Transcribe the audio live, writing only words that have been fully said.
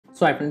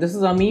So hi friends, this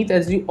is Amit.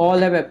 As we all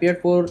have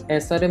appeared for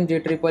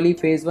SRMJEE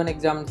phase 1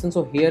 examination.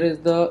 So here is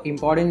the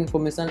important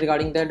information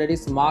regarding that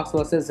is marks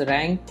versus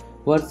rank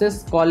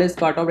versus college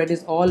cutoff. That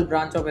is all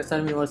branch of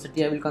SRM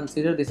University I will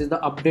consider. This is the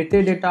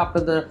updated data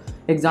after the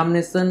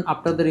examination,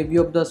 after the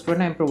review of the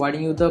student. I am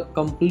providing you the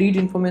complete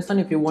information.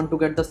 If you want to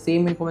get the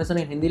same information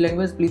in Hindi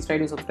language, please try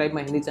to subscribe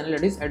my Hindi channel,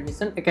 that is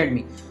Admission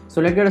Academy.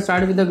 So let's get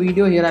started with the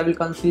video. Here I will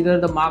consider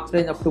the marks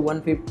range up to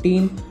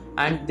 115,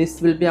 and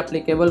this will be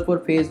applicable for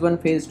phase 1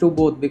 phase 2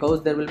 both,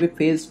 because there will be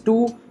phase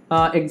 2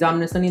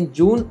 examination in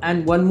June.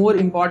 And one more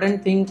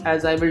important thing,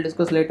 as I will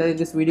discuss later in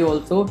this video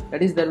also,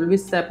 that is there will be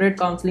separate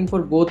counseling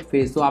for both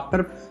phase. So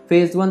after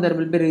phase 1 there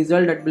will be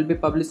result that will be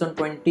published on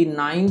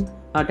 29th.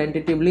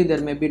 Tentatively there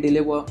may be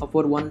delay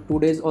for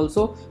 1-2 days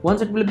also.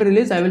 Once it will be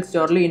released, I will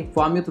surely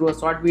inform you through a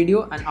short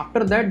video, and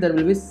after that there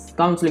will be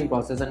counseling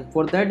process. And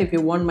for that, if you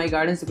want my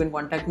guidance, you can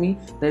contact me.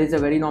 There is a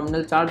very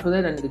nominal charge for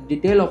that, and the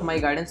detail of my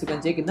guidance you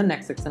can check in the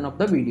next section of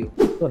the video.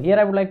 So here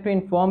I would like to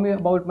inform you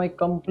about my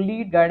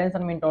complete guidance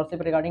and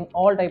mentorship regarding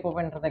all type of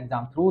entrance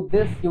exam. Through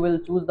this you will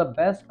choose the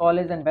best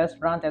college and best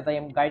branch, as I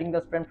am guiding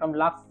the student from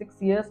last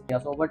 6 years.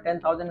 Yes, over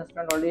 10,000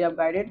 students already have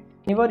guided.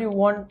 Whenever you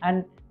want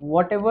and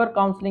whatever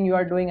counseling you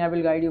are doing, I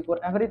will guide you for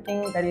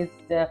everything. That is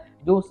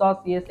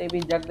JOSA,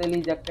 CSAB,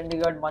 Jagdali,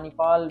 Chandigarh,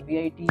 Manipal,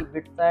 VIT,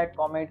 BitSat,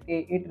 Comet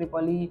K,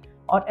 EEE,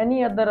 or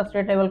any other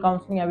state level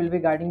counseling. I will be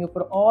guiding you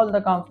for all the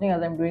counseling,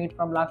 as I am doing it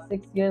from last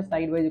 6 years.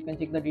 Sidewise you can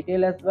check the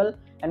detail as well.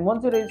 And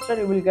once you register,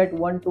 you will get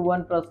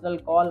one-to-one personal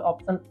call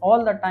option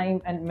all the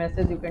time, and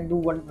message you can do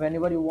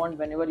whenever you want,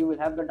 whenever you will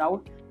have the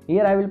doubt.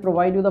 Here I will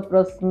provide you the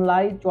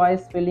personalized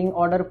choice filling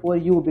order for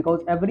you,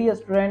 because every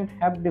student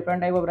have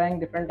different type of rank,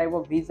 different type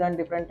of vision,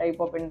 different type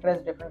of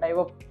interest, different type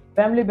of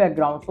family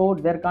background. So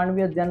there can't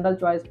be a general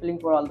choice filling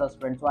for all the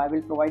students. So I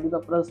will provide you the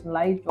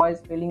personalized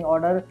choice filling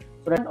order.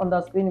 So on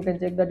the screen you can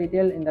check the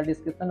detail, in the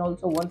description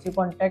also. Once you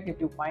contact, if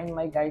you find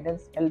my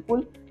guidance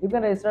helpful, you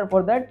can register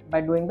for that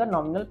by doing the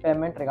nominal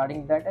payment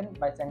regarding that and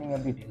by sending your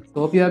details.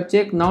 So hope you have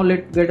checked. Now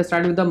let's get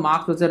started with the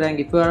marks versus rank.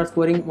 If you are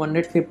scoring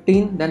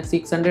 115, then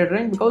 600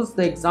 rank, because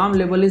the exam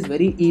level is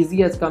very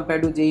easy as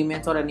compared to JEE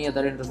Mains or any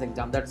other entrance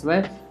exam. That's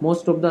why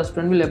most of the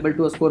students will able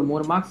to score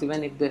more marks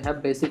even if they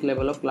have basic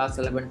level of class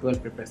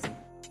 11-12 preparation.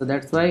 So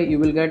that's why you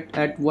will get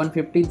at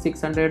 115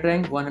 600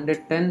 rank,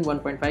 110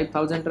 1.5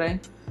 thousand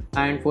rank,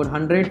 and for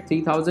 100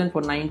 3000,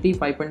 for 90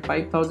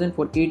 5.5 thousand,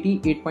 for 80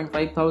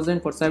 8.5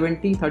 thousand, for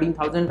 70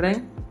 13,000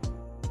 rank,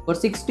 for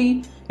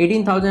 60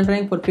 18,000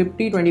 rank, for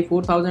 50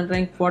 24,000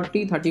 rank,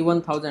 40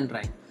 31,000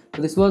 rank.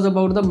 So this was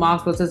about the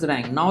marks versus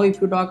rank. Now if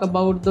you talk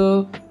about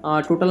the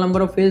total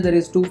number of phases, there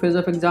is 2 phases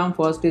of exam.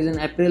 First is in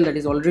April, that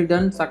is already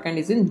done. Second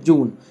is in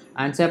June,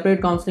 and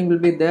separate counseling will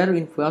be there.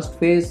 In first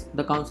phase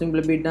the counseling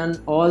will be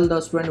done. All the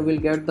students will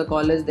get the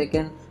college. They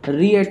can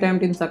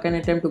re-attempt in second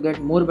attempt to get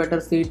more better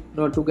seat,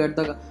 or to get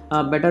the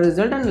better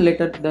result, and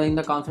later in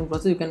the counseling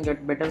process you can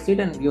get better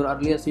seat, and your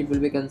earlier seat will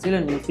be cancelled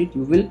and new seat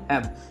you will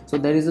have. So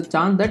there is a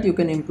chance that you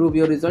can improve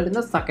your result in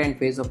the second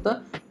phase of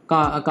the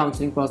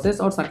counseling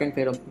process or second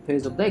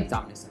phase of the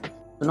examination.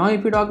 So now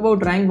if you talk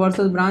about rank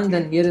versus branch,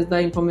 then here is the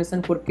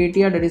information for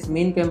KTR, that is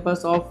main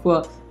campus of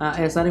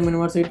SRM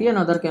University, and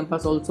other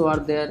campus also are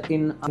there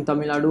in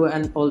Tamil Nadu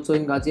and also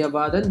in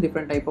Ghaziabad, and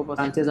different type of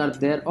branches are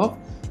there of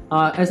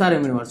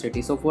SRM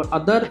University. So for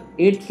other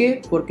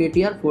 8K, for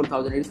KTR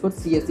 4,000, it is for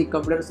CSE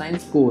Computer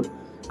Science core.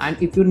 And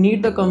if you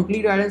need the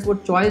complete guidance for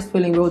choice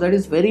filling, bro, that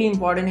is very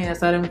important in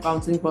SRM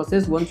counseling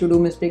process. Once you do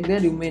mistake there,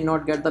 you may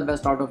not get the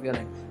best out of your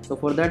rank. So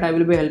for that I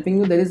will be helping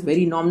you. There is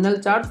very nominal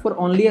charge for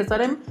only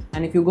SRM,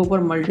 and if you go for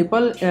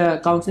multiple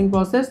counseling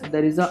process,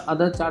 there is a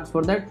other charge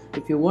for that.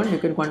 If you want, you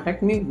can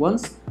contact me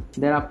once.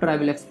 Thereafter I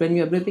will explain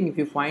you everything. If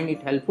you find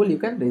it helpful, you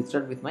can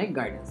register with my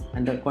guidance,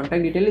 and the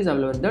contact detail is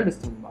available in the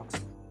description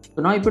box.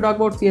 So now if you talk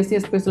about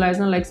CSE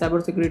specialization like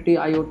cybersecurity,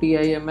 IoT,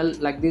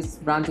 IML, like this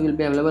branch will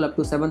be available up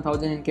to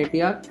 7,000 in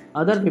KTR,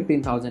 other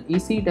 15,000,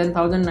 EC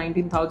 10,000,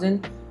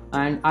 19,000,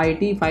 and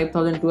IT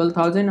 5,000,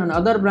 12,000, and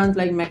other branch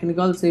like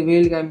mechanical,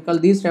 civil, chemical,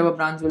 these type of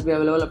branch will be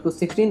available up to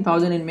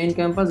 16,000 in main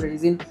campus, that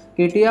is in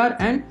KTR,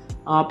 and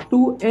up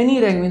to any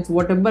rank, means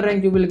whatever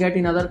rank you will get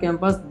in other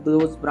campus,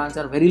 those branches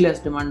are very less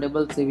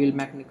demandable. Civil,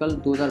 mechanical,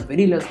 those are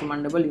very less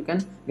demandable. You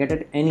can get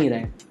at any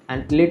rank.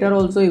 And later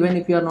also, even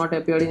if you are not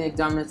appeared in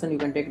examination, you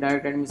can take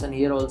direct admission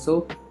here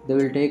also. They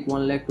will take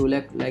 1 lakh 2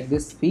 lakh like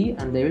this fee,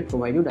 and they will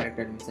provide you direct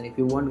admission. If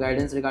you want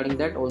guidance regarding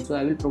that also,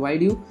 I will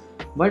provide you,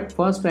 but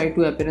first try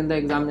to appear in the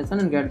examination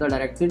and get the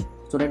direct seat,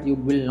 so that you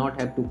will not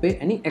have to pay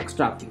any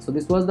extra fee. So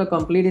this was the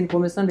complete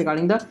information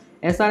regarding the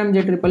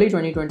SRMJEE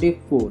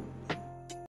 2024.